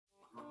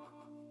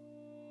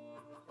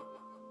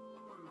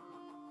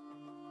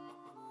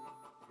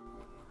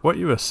What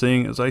you are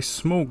seeing is a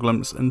small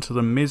glimpse into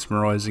the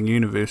mesmerising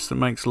universe that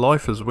makes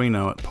life as we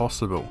know it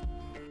possible.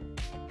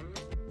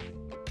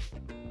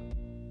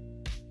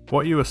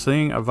 What you are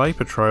seeing are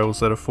vapour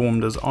trails that are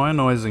formed as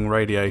ionising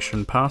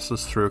radiation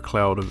passes through a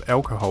cloud of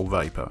alcohol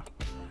vapour.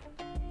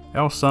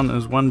 Our Sun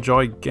is one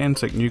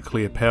gigantic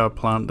nuclear power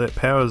plant that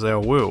powers our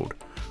world.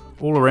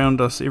 All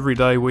around us every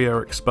day we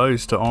are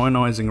exposed to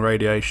ionising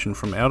radiation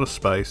from outer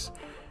space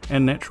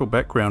and natural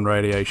background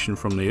radiation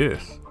from the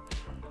Earth.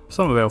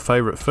 Some of our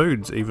favourite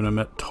foods even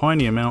emit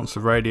tiny amounts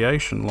of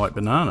radiation, like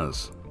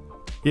bananas.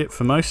 Yet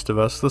for most of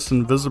us, this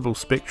invisible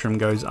spectrum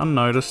goes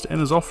unnoticed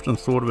and is often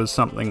thought of as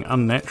something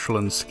unnatural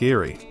and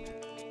scary.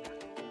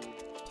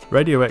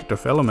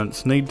 Radioactive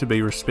elements need to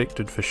be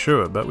respected for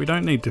sure, but we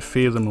don't need to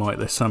fear them like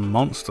they're some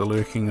monster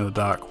lurking in the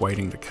dark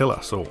waiting to kill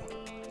us all.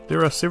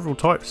 There are several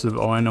types of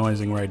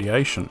ionising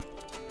radiation.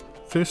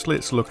 First,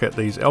 let's look at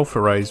these alpha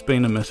rays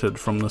being emitted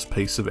from this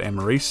piece of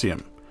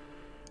americium.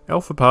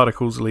 Alpha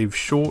particles leave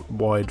short,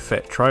 wide,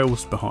 fat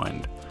trails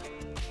behind.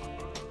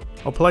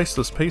 I'll place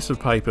this piece of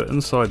paper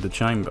inside the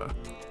chamber.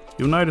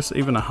 You'll notice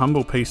even a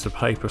humble piece of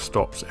paper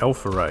stops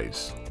alpha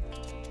rays.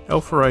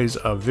 Alpha rays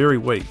are very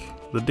weak.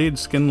 The dead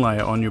skin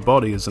layer on your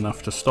body is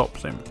enough to stop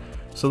them,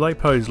 so they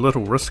pose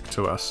little risk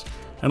to us,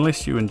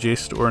 unless you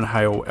ingest or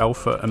inhale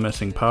alpha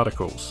emitting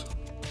particles.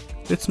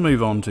 Let's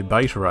move on to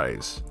beta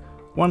rays.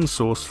 One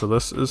source for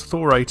this is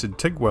thoriated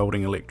TIG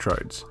welding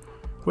electrodes,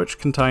 which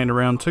contain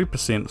around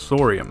 2%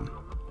 thorium.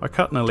 I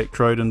cut an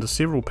electrode into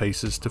several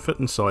pieces to fit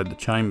inside the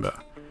chamber.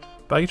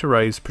 Beta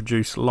rays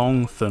produce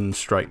long, thin,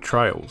 straight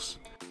trails.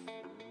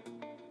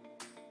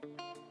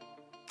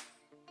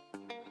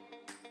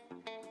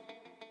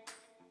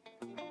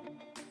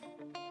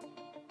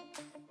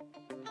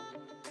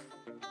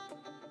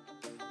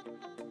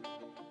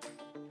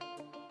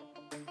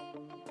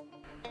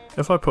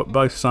 If I put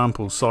both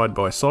samples side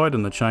by side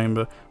in the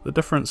chamber, the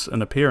difference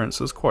in appearance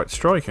is quite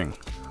striking.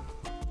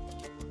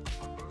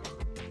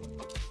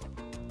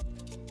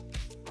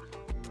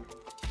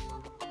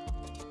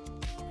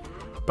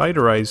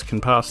 Beta rays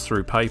can pass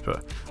through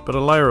paper, but a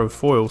layer of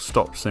foil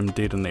stops them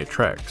dead in their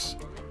tracks.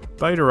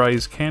 Beta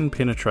rays can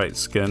penetrate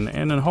skin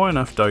and in high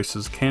enough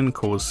doses can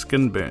cause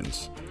skin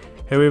burns.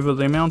 However,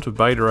 the amount of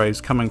beta rays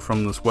coming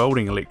from this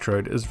welding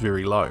electrode is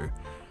very low.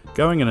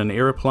 Going in an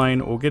aeroplane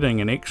or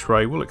getting an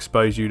X-ray will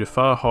expose you to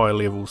far higher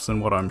levels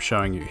than what I'm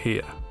showing you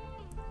here.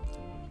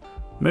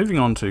 Moving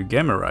on to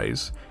gamma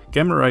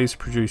rays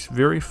produce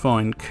very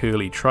fine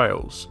curly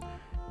trails.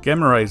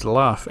 Gamma rays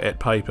laugh at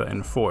paper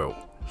and foil.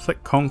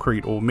 Thick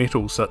concrete or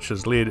metal such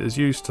as lead is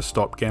used to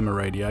stop gamma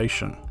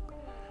radiation.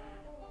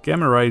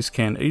 Gamma rays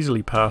can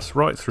easily pass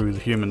right through the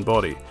human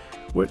body,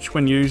 which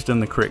when used in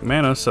the correct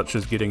manner, such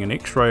as getting an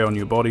X-ray on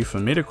your body for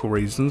medical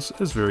reasons,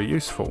 is very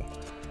useful.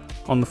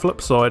 On the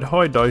flip side,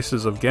 high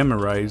doses of gamma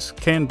rays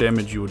can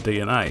damage your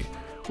DNA,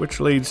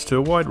 which leads to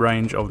a wide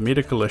range of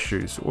medical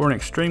issues, or in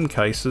extreme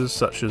cases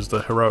such as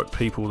the heroic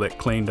people that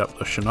cleaned up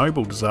the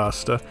Chernobyl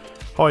disaster,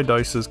 high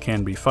doses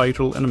can be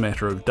fatal in a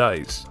matter of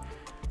days.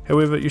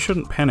 However, you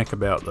shouldn't panic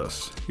about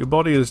this. Your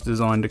body is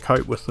designed to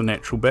cope with the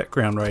natural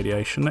background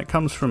radiation that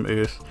comes from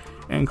Earth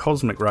and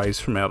cosmic rays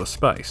from outer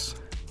space.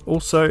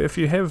 Also, if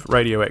you have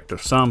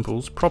radioactive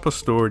samples, proper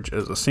storage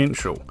is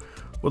essential.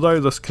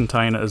 Although this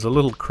container is a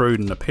little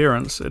crude in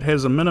appearance, it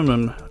has a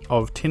minimum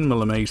of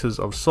 10mm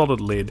of solid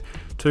lead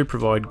to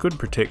provide good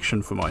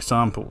protection for my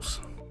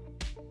samples.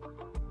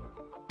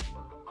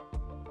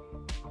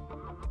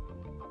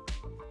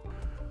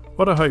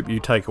 What I hope you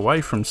take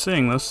away from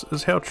seeing this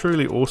is how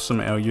truly awesome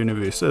our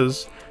universe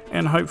is,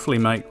 and hopefully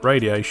make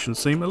radiation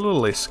seem a little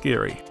less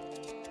scary.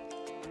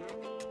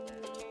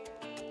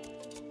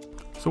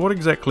 So what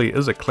exactly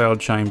is a cloud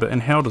chamber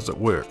and how does it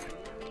work?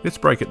 Let's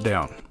break it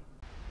down.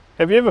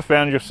 Have you ever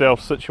found yourself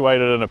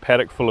situated in a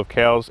paddock full of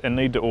cows and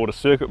need to order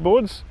circuit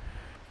boards?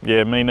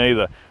 Yeah, me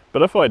neither.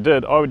 But if I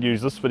did, I would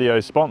use this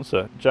video's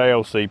sponsor,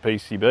 JLC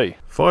PCB.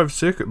 5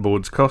 circuit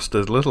boards cost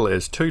as little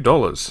as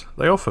 $2.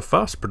 They offer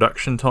fast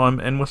production time,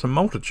 and with a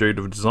multitude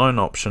of design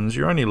options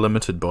you're only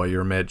limited by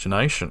your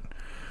imagination.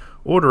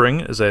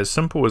 Ordering is as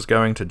simple as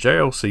going to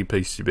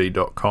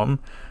jlcpcb.com,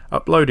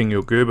 uploading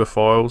your Gerber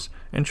files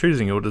and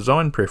choosing your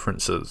design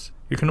preferences.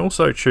 You can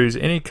also choose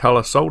any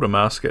colour solder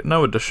mask at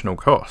no additional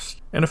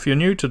cost. And if you're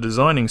new to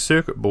designing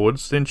circuit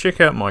boards, then check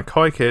out my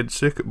KiCad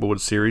circuit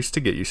board series to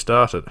get you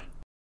started.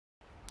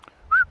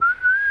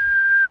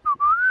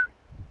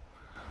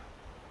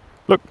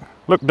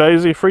 Look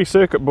Daisy, free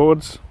circuit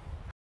boards.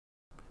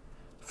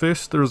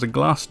 First, there is a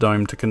glass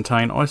dome to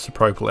contain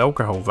isopropyl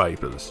alcohol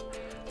vapours.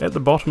 At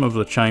the bottom of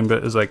the chamber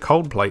is a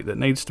cold plate that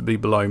needs to be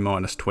below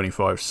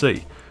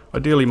 -25°C.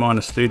 Ideally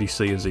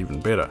 -30°C is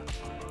even better.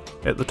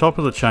 At the top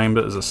of the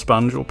chamber is a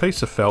sponge or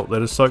piece of felt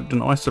that is soaked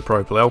in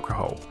isopropyl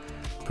alcohol.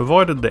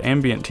 Provided the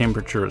ambient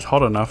temperature is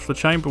hot enough, the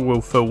chamber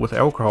will fill with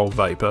alcohol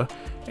vapour,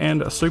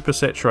 and a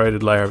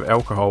supersaturated layer of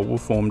alcohol will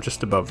form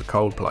just above the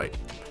cold plate.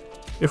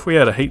 If we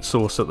add a heat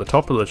source at the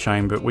top of the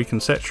chamber, we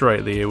can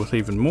saturate the air with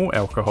even more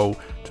alcohol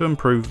to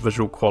improve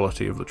visual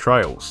quality of the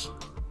trails.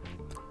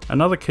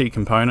 Another key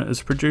component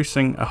is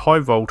producing a high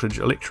voltage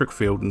electric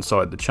field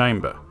inside the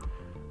chamber.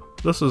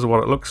 This is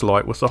what it looks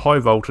like with the high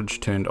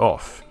voltage turned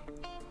off,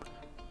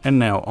 and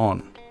now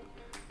on.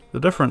 The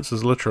difference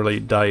is literally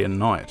day and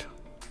night.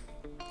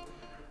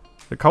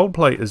 The cold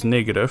plate is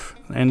negative,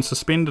 and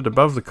suspended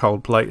above the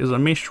cold plate is a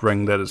mesh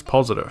ring that is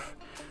positive.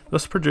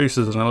 This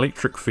produces an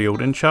electric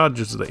field and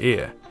charges the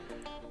air.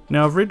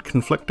 Now I've read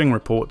conflicting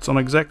reports on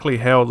exactly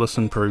how this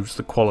improves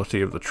the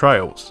quality of the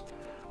trails,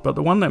 but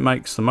the one that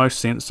makes the most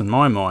sense in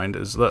my mind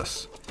is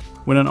this.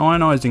 When an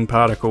ionizing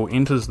particle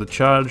enters the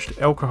charged,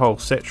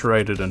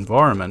 alcohol-saturated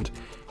environment,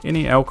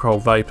 any alcohol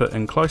vapour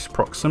in close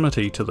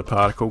proximity to the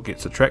particle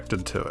gets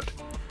attracted to it.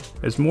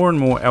 As more and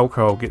more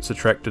alcohol gets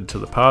attracted to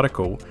the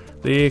particle,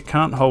 the air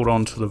can't hold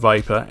on to the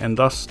vapour, and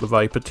thus the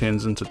vapour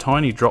turns into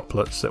tiny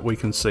droplets that we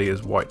can see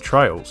as white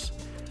trails.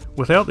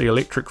 Without the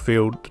electric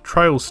field, the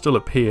trails still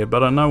appear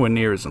but are nowhere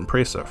near as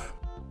impressive.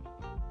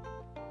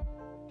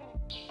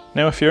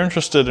 Now if you're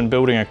interested in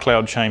building a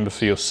cloud chamber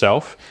for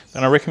yourself,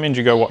 then I recommend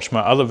you go watch my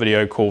other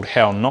video called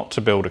How Not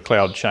to Build a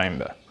Cloud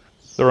Chamber.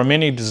 There are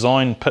many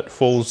design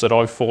pitfalls that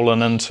I've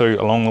fallen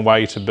into along the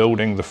way to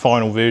building the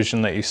final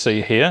version that you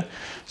see here,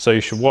 so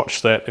you should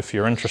watch that if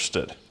you're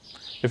interested.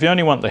 If you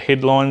only want the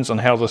headlines on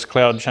how this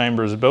cloud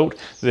chamber is built,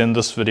 then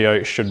this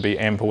video should be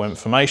ample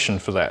information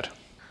for that.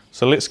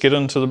 So let's get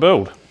into the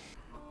build.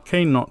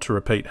 Keen not to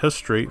repeat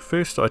history,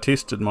 first I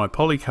tested my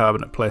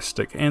polycarbonate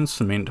plastic and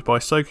cement by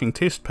soaking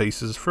test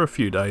pieces for a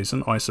few days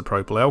in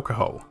isopropyl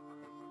alcohol.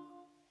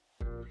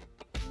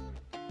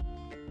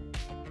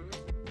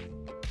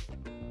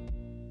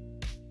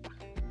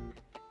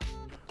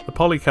 The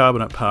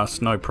polycarbonate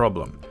passed no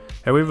problem,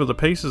 however the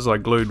pieces I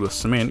glued with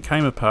cement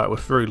came apart with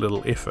very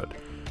little effort,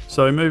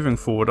 so moving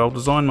forward I'll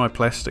design my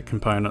plastic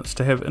components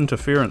to have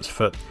interference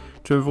fit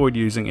to avoid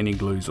using any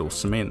glues or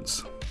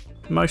cements.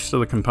 Most of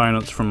the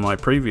components from my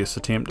previous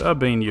attempt are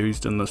being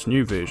used in this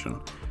new version.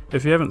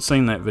 If you haven't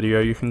seen that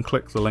video, you can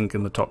click the link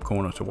in the top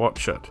corner to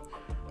watch it.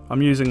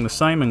 I'm using the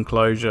same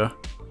enclosure,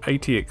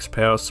 ATX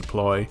power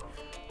supply,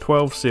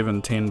 12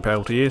 710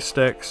 Peltier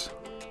stacks,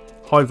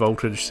 high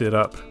voltage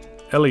setup,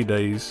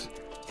 LEDs,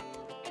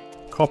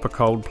 copper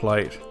cold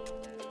plate,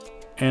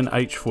 and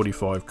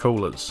H45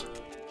 coolers.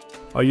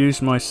 I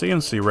used my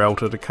CNC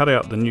router to cut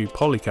out the new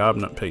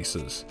polycarbonate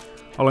pieces.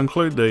 I'll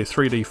include the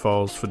 3D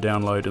files for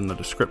download in the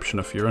description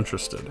if you're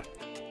interested.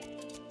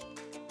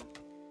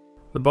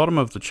 The bottom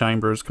of the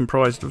chamber is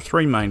comprised of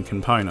three main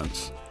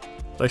components.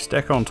 They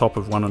stack on top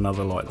of one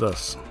another like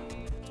this.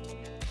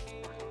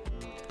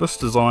 This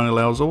design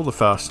allows all the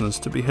fasteners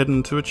to be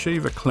hidden to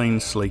achieve a clean,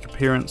 sleek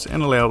appearance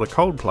and allow the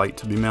cold plate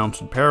to be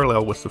mounted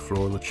parallel with the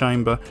floor of the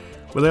chamber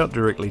without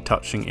directly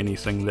touching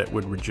anything that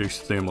would reduce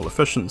thermal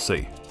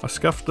efficiency. I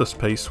scuffed this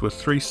piece with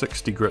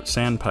 360 grit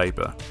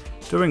sandpaper.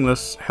 Doing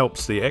this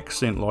helps the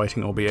accent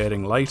lighting I'll be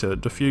adding later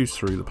diffuse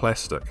through the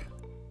plastic.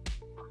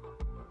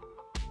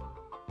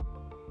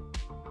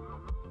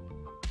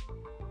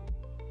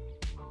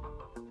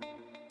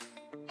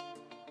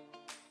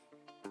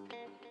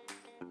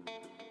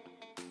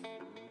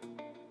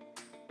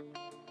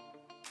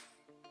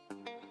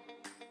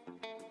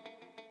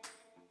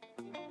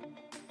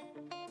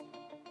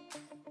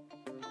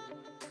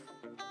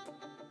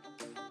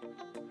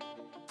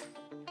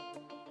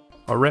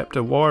 I wrapped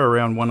a wire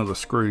around one of the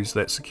screws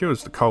that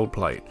secures the cold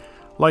plate.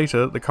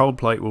 Later, the cold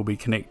plate will be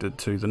connected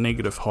to the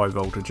negative high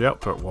voltage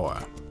output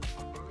wire.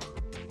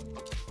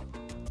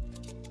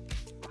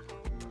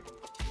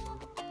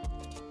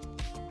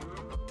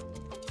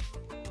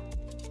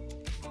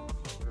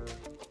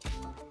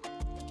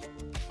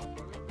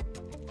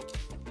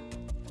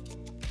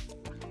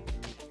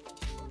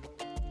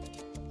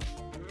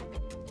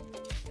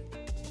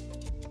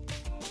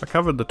 I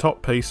covered the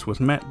top piece with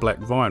matte black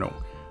vinyl.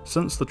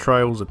 Since the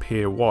trails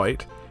appear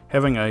white,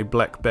 having a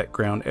black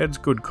background adds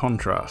good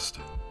contrast.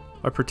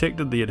 I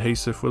protected the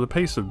adhesive with a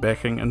piece of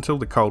backing until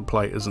the cold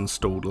plate is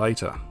installed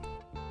later.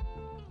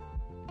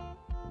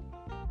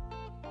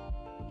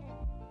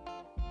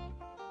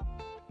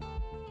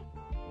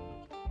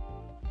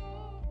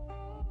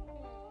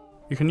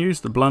 You can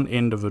use the blunt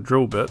end of a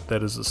drill bit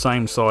that is the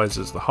same size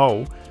as the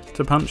hole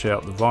to punch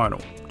out the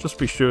vinyl. Just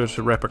be sure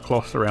to wrap a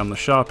cloth around the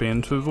sharp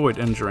end to avoid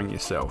injuring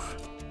yourself.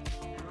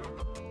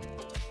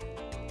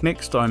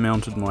 Next I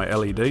mounted my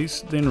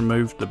LEDs, then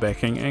removed the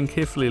backing and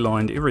carefully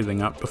lined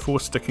everything up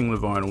before sticking the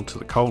vinyl to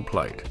the cold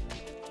plate.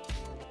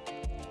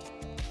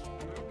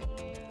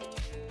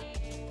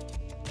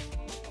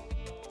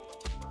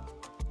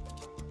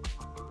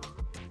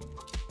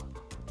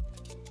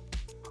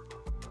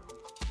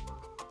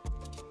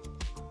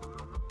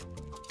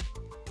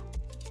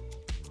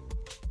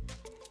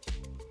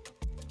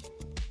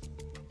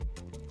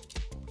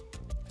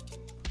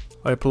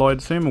 I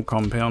applied thermal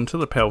compound to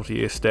the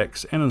Peltier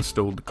stacks and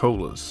installed the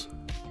coolers.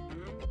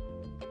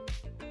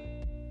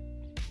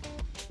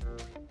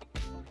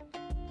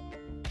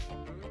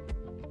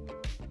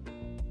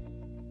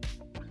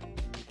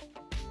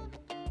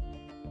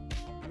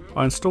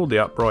 I installed the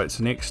uprights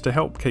next to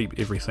help keep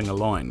everything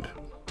aligned.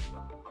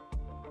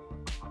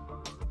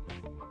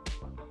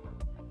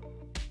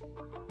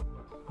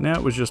 Now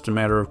it was just a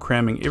matter of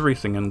cramming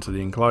everything into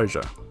the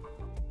enclosure.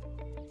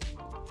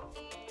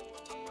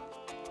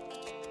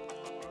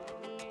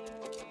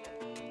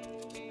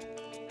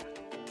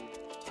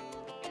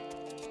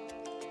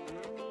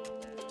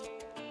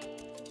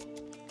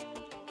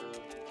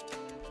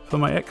 For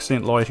my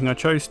accent lighting I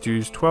chose to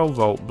use 12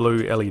 volt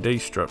blue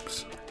LED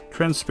strips.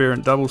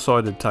 Transparent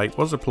double-sided tape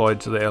was applied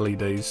to the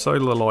LEDs so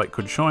the light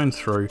could shine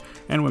through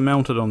and were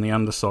mounted on the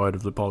underside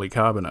of the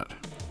polycarbonate.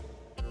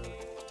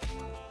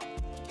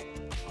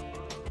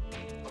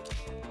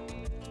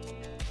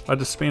 I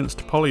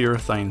dispensed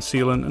polyurethane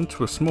sealant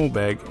into a small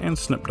bag and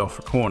snipped off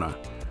a corner.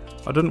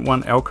 I didn't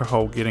want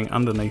alcohol getting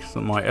underneath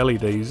my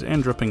LEDs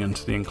and dripping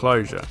into the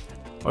enclosure.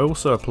 I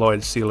also applied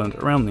sealant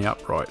around the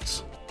uprights.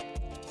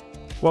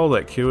 While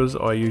that cures,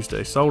 I used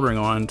a soldering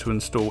iron to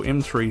install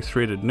M3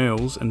 threaded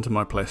knurls into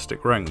my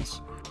plastic rings.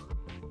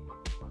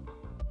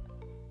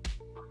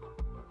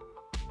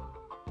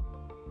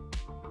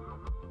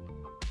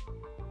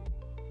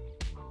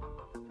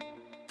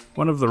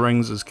 One of the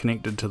rings is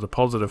connected to the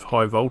positive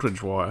high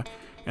voltage wire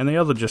and the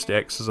other just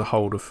acts as a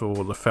holder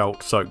for the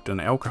felt soaked in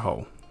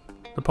alcohol.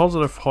 The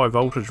positive high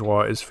voltage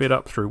wire is fed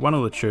up through one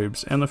of the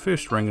tubes and the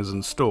first ring is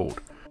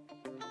installed.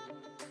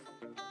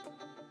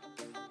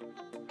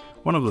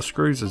 One of the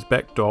screws is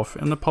backed off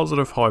and the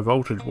positive high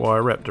voltage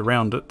wire wrapped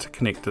around it to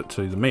connect it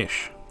to the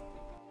mesh.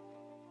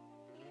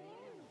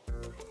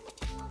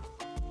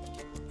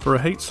 For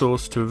a heat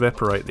source to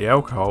evaporate the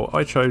alcohol,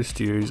 I chose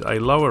to use a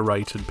lower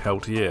rated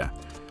Peltier.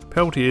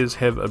 Peltiers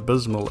have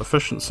abysmal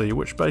efficiency,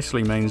 which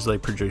basically means they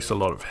produce a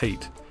lot of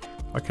heat.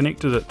 I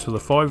connected it to the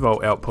 5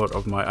 volt output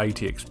of my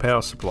ATX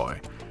power supply.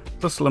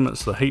 This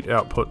limits the heat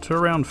output to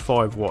around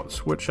 5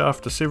 watts, which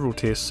after several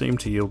tests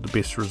seemed to yield the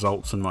best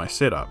results in my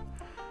setup.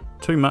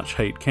 Too much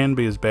heat can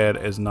be as bad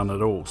as none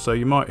at all, so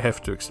you might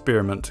have to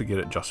experiment to get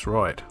it just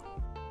right.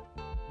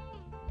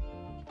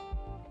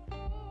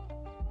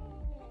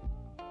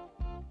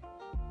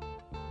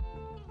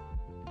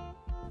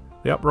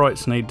 The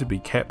uprights need to be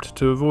capped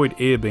to avoid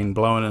air being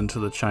blown into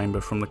the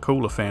chamber from the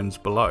cooler fans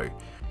below.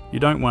 You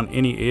don't want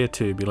any air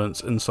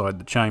turbulence inside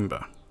the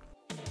chamber.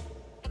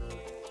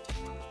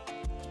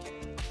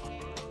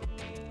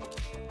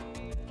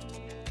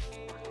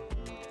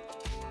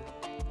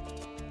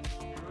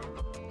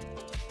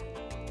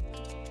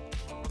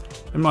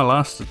 In my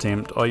last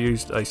attempt I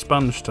used a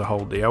sponge to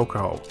hold the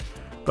alcohol,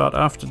 but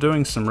after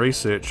doing some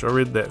research I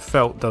read that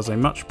felt does a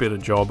much better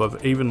job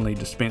of evenly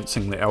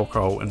dispensing the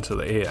alcohol into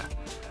the air.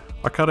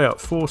 I cut out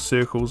 4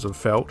 circles of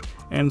felt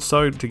and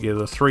sewed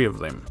together 3 of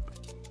them.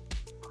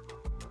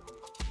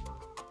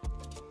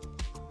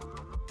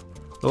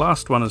 The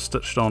last one is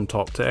stitched on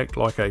top to act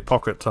like a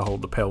pocket to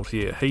hold the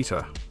Peltier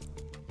heater.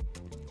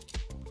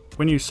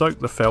 When you soak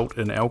the felt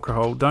in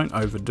alcohol, don't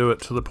overdo it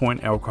to the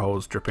point alcohol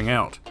is dripping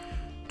out.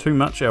 Too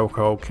much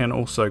alcohol can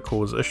also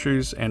cause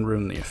issues and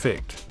ruin the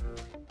effect.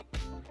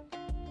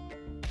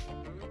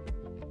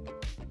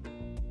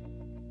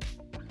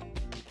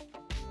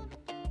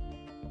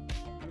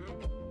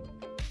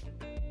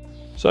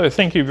 So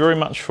thank you very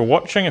much for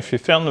watching. If you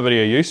found the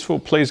video useful,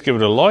 please give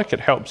it a like, it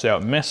helps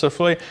out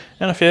massively.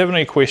 And if you have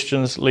any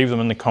questions, leave them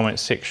in the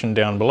comments section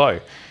down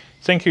below.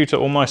 Thank you to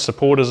all my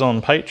supporters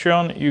on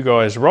Patreon, you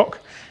guys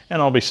rock,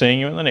 and I'll be seeing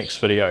you in the next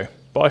video.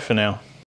 Bye for now.